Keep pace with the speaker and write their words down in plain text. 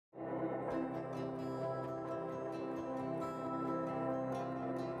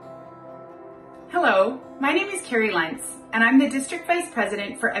Hello, my name is Carrie Lentz, and I'm the District Vice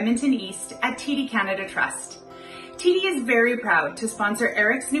President for Edmonton East at TD Canada Trust. TD is very proud to sponsor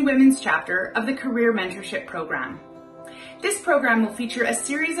Eric's New Women's chapter of the Career Mentorship Program. This program will feature a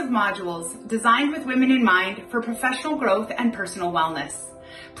series of modules designed with women in mind for professional growth and personal wellness.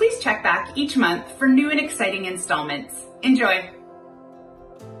 Please check back each month for new and exciting installments. Enjoy!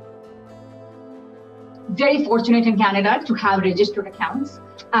 Very fortunate in Canada to have registered accounts.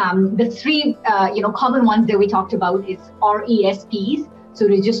 The three common ones that we talked about is RESPs, so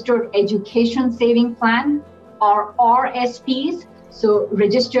Registered Education Saving Plan, or RSPs, so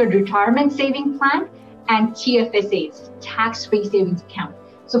Registered Retirement Saving Plan, and TFSAs, Tax-Free Savings Account.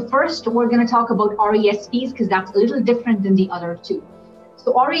 So first, we're going to talk about RESPs because that's a little different than the other two.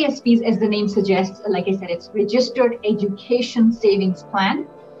 So RESPs, as the name suggests, like I said, it's Registered Education Savings Plan.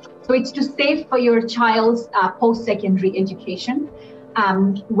 So it's to save for your child's post-secondary education.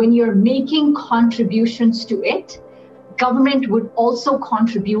 When you're making contributions to it, government would also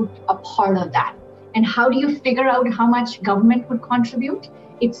contribute a part of that. And how do you figure out how much government would contribute?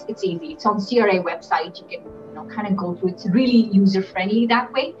 It's easy. It's on CRA website. You can kind of go through. It's really user-friendly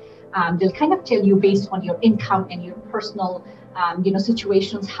that way. They'll kind of tell you based on your income and your personal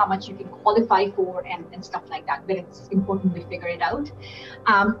situations, how much you can qualify for and stuff like that. But it's important we figure it out.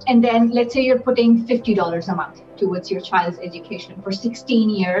 And then let's say you're putting $50 a month towards your child's education for 16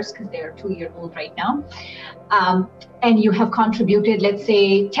 years, because they're 2-year-old right now. And you have contributed, let's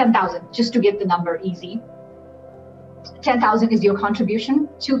say 10,000, just to get the number easy. 10,000 is your contribution.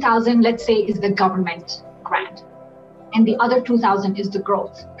 2,000, let's say, is the government grant. And the other 2,000 is the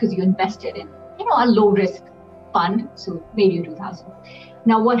growth, because you invested in, a low risk fund, so maybe 2,000.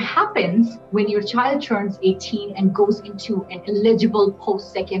 Now, what happens when your child turns 18 and goes into an eligible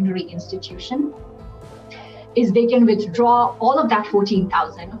post-secondary institution is they can withdraw all of that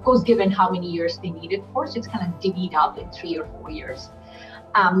 14,000, of course, given how many years they need it for, so it's kind of divvied up in 3 or 4 years.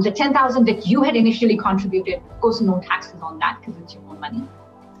 The 10,000 that you had initially contributed, of course, no taxes on that because it's your own money.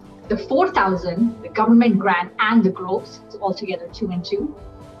 The 4,000, the government grant and the growth, so altogether 2 and 2,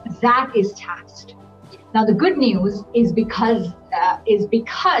 that is taxed. Now, the good news is because at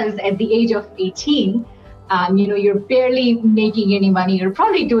the age of 18, you're barely making any money. You're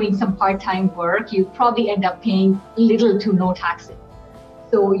probably doing some part-time work. You probably end up paying little to no taxes.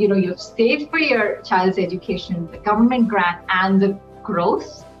 So, you've saved for your child's education, the government grant and the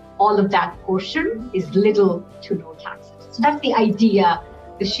growth. All of that portion is little to no taxes. So that's the idea,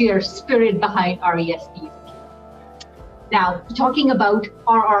 the sheer spirit behind RESPs. Now, talking about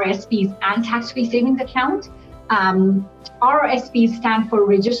RRSPs and tax-free savings account, RRSPs stand for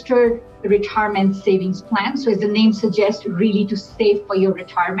Registered Retirement Savings Plan. So as the name suggests, really to save for your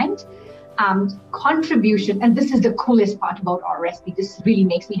retirement. Contribution, and this is the coolest part about RRSP, this really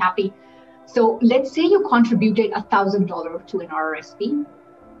makes me happy. So let's say you contributed $1,000 to an RRSP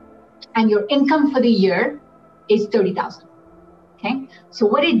and your income for the year is $30,000. Okay, so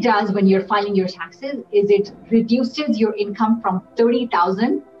what it does when you're filing your taxes is it reduces your income from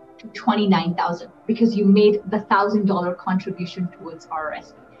 $30,000 to $29,000 because you made the $1,000 contribution towards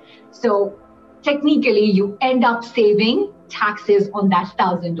RRSP. So technically, you end up saving taxes on that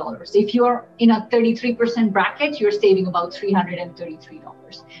 $1,000. If you're in a 33% bracket, you're saving about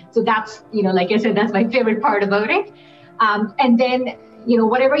 $333. So that's, like I said, that's my favorite part about it. And then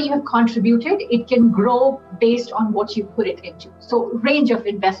whatever you have contributed, it can grow based on what you put it into. So range of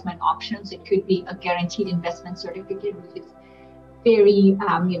investment options. It could be a guaranteed investment certificate, which is very,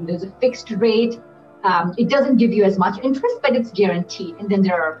 there's a fixed rate. It doesn't give you as much interest, but it's guaranteed. And then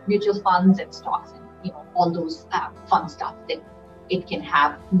there are mutual funds and stocks and, all those fun stuff that it can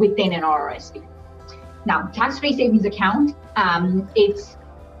have within an RRSP. Now, tax-free savings account, it's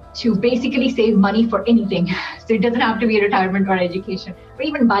to basically save money for anything. So it doesn't have to be retirement or education, or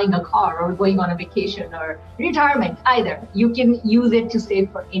even buying a car or going on a vacation or retirement either. You can use it to save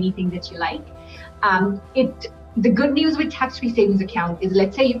for anything that you like. The good news with tax-free savings account is,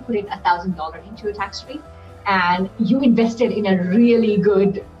 let's say you put in $1,000 into a tax-free and you invested in a really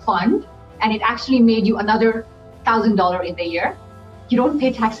good fund and it actually made you another $1,000 in the year. You don't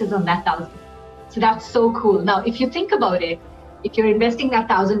pay taxes on that $1,000. So that's so cool. Now, if you think about it, if you're investing that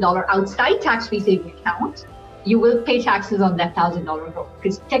 $1,000 outside tax-free savings account, you will pay taxes on that $1,000 growth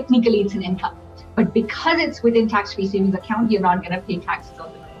because technically it's an income. But because it's within tax-free savings account, you're not going to pay taxes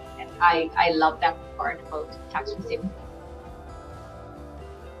on the growth. And I love that part about tax-free savings.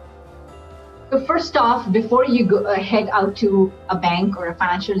 So first off, before you head out to a bank or a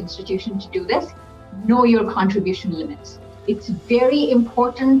financial institution to do this, know your contribution limits. It's very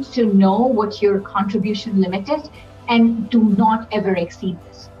important to know what your contribution limit is and do not ever exceed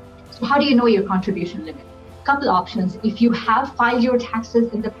this. How do you know your contribution limit? Couple options. If you have filed your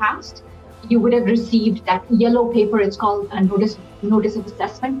taxes in the past, you would have received that yellow paper. It's called a notice of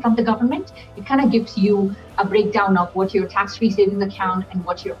assessment from the government. It kind of gives you a breakdown of what your tax-free savings account and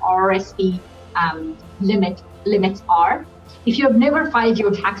what your RRSP limits are. If you have never filed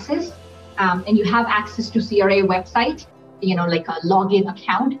your taxes and you have access to CRA website, like a login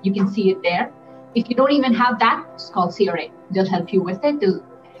account, you can see it there. If you don't even have that, just call CRA. They'll help you with it. They'll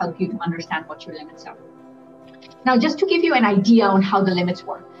help you to understand what your limits are. Now, just to give you an idea on how the limits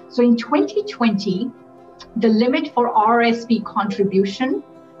work. So in 2020, the limit for RRSP contribution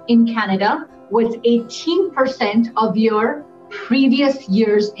in Canada was 18% of your previous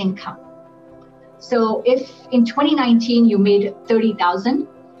year's income. So if in 2019 you made 30,000,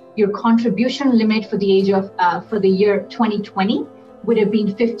 your contribution limit for the year 2020 would have been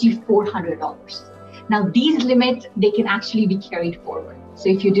 $5,400. Now these limits, they can actually be carried forward. So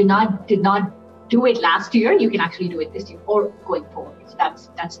if you did not do it last year, you can actually do it this year or going forward. So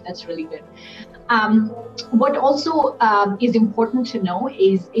that's really good. What also is important to know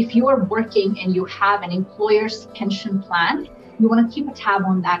is if you are working and you have an employer's pension plan, you want to keep a tab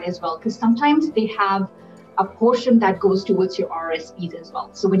on that as well, because sometimes they have a portion that goes towards your RRSPs as well.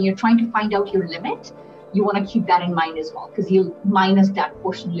 So when you're trying to find out your limit, you want to keep that in mind as well, because you'll minus that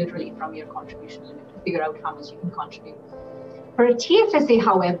portion literally from your contribution limit to figure out how much you can contribute. For a TFSA,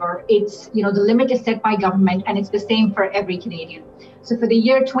 however, it's, the limit is set by government and it's the same for every Canadian. So for the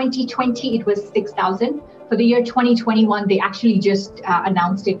year 2020, it was 6,000. For the year 2021, they actually just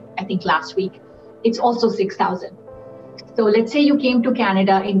announced it, I think last week. It's also 6,000. So let's say you came to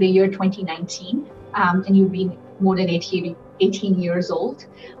Canada in the year 2019 and you've been more than 18 years old.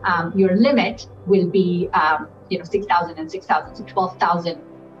 Your limit will be 6,000 and 6,000, so 12,000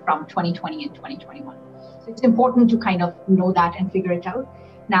 from 2020 and 2021. So it's important to kind of know that and figure it out.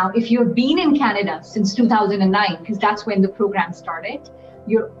 Now, if you've been in Canada since 2009, because that's when the program started,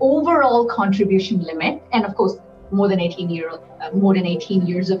 your overall contribution limit, and of course, more than 18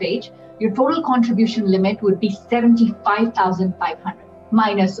 years of age, your total contribution limit would be 75,500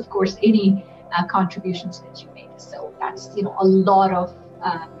 minus, of course, any contributions that you made. So that's a lot of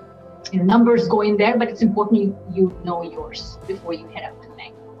numbers go in there, but it's important you know yours before you head out to the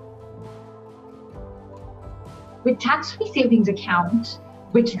bank. With tax-free savings account,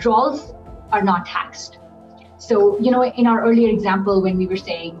 withdrawals are not taxed. So, in our earlier example, when we were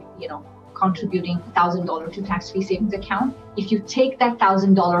saying, contributing $1,000 to tax-free savings account, if you take that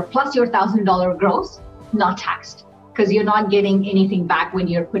 $1,000 plus your $1,000 gross, not taxed, because you're not getting anything back when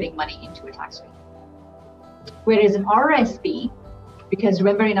you're putting money into a tax-free. Whereas an RRSP, because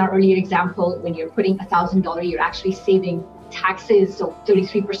remember in our earlier example, when you're putting $1,000, you're actually saving taxes, so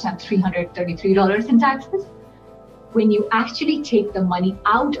 33%, $333 in taxes. When you actually take the money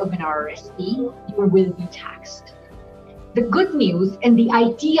out of an RRSP, you will be taxed. The good news and the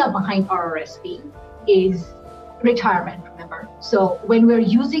idea behind RRSP is retirement, remember. So when we're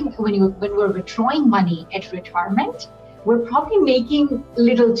withdrawing money at retirement, we're probably making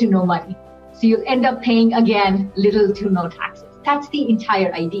little to no money. So you'll end up paying, again, little to no taxes. That's the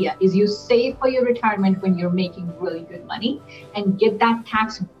entire idea, is you save for your retirement when you're making really good money and get that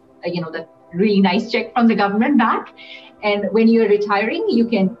tax, that really nice check from the government back. And when you're retiring, you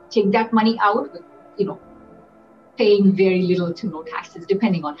can take that money out with, paying very little to no taxes,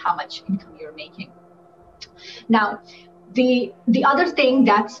 depending on how much income you're making. Now, the other thing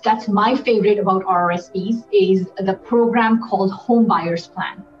that's my favorite about RRSPs is the program called Home Buyers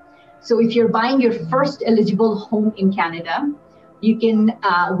Plan. So if you're buying your first eligible home in Canada, you can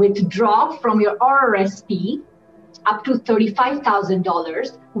withdraw from your RRSP up to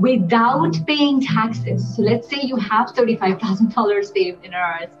 $35,000 without paying taxes. So let's say you have $35,000 saved in an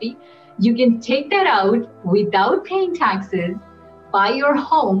RRSP. You can take that out without paying taxes, buy your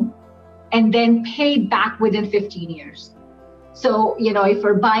home, and then pay it back within 15 years. So, if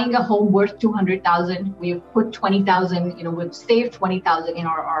we're buying a home worth $200,000, we've put $20,000, we've saved $20,000 in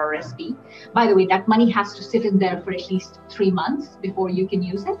our RRSP. By the way, that money has to sit in there for at least 3 months before you can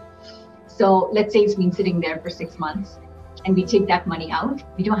use it. So let's say it's been sitting there for 6 months and we take that money out.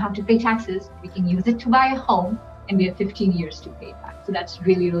 We don't have to pay taxes. We can use it to buy a home and we have 15 years to pay it back. So that's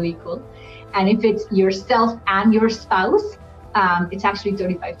really, really cool. And if it's yourself and your spouse, it's actually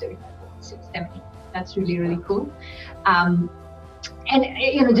 35, 70. That's really, really cool. And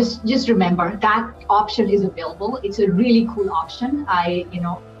just remember that option is available. It's a really cool option. I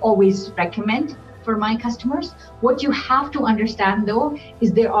always recommend for my customers. What you have to understand though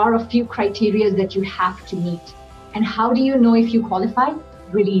is there are a few criteria that you have to meet. And how do you know if you qualify?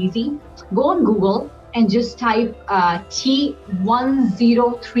 Really easy. Go on Google and just type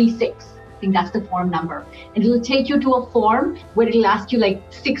T1036. I think that's the form number. And it'll take you to a form where it'll ask you like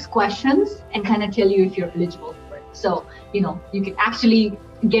 6 questions and kind of tell you if you're eligible for it. So, you can actually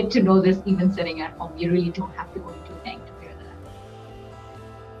get to know this even sitting at home. You really don't have to go into a bank.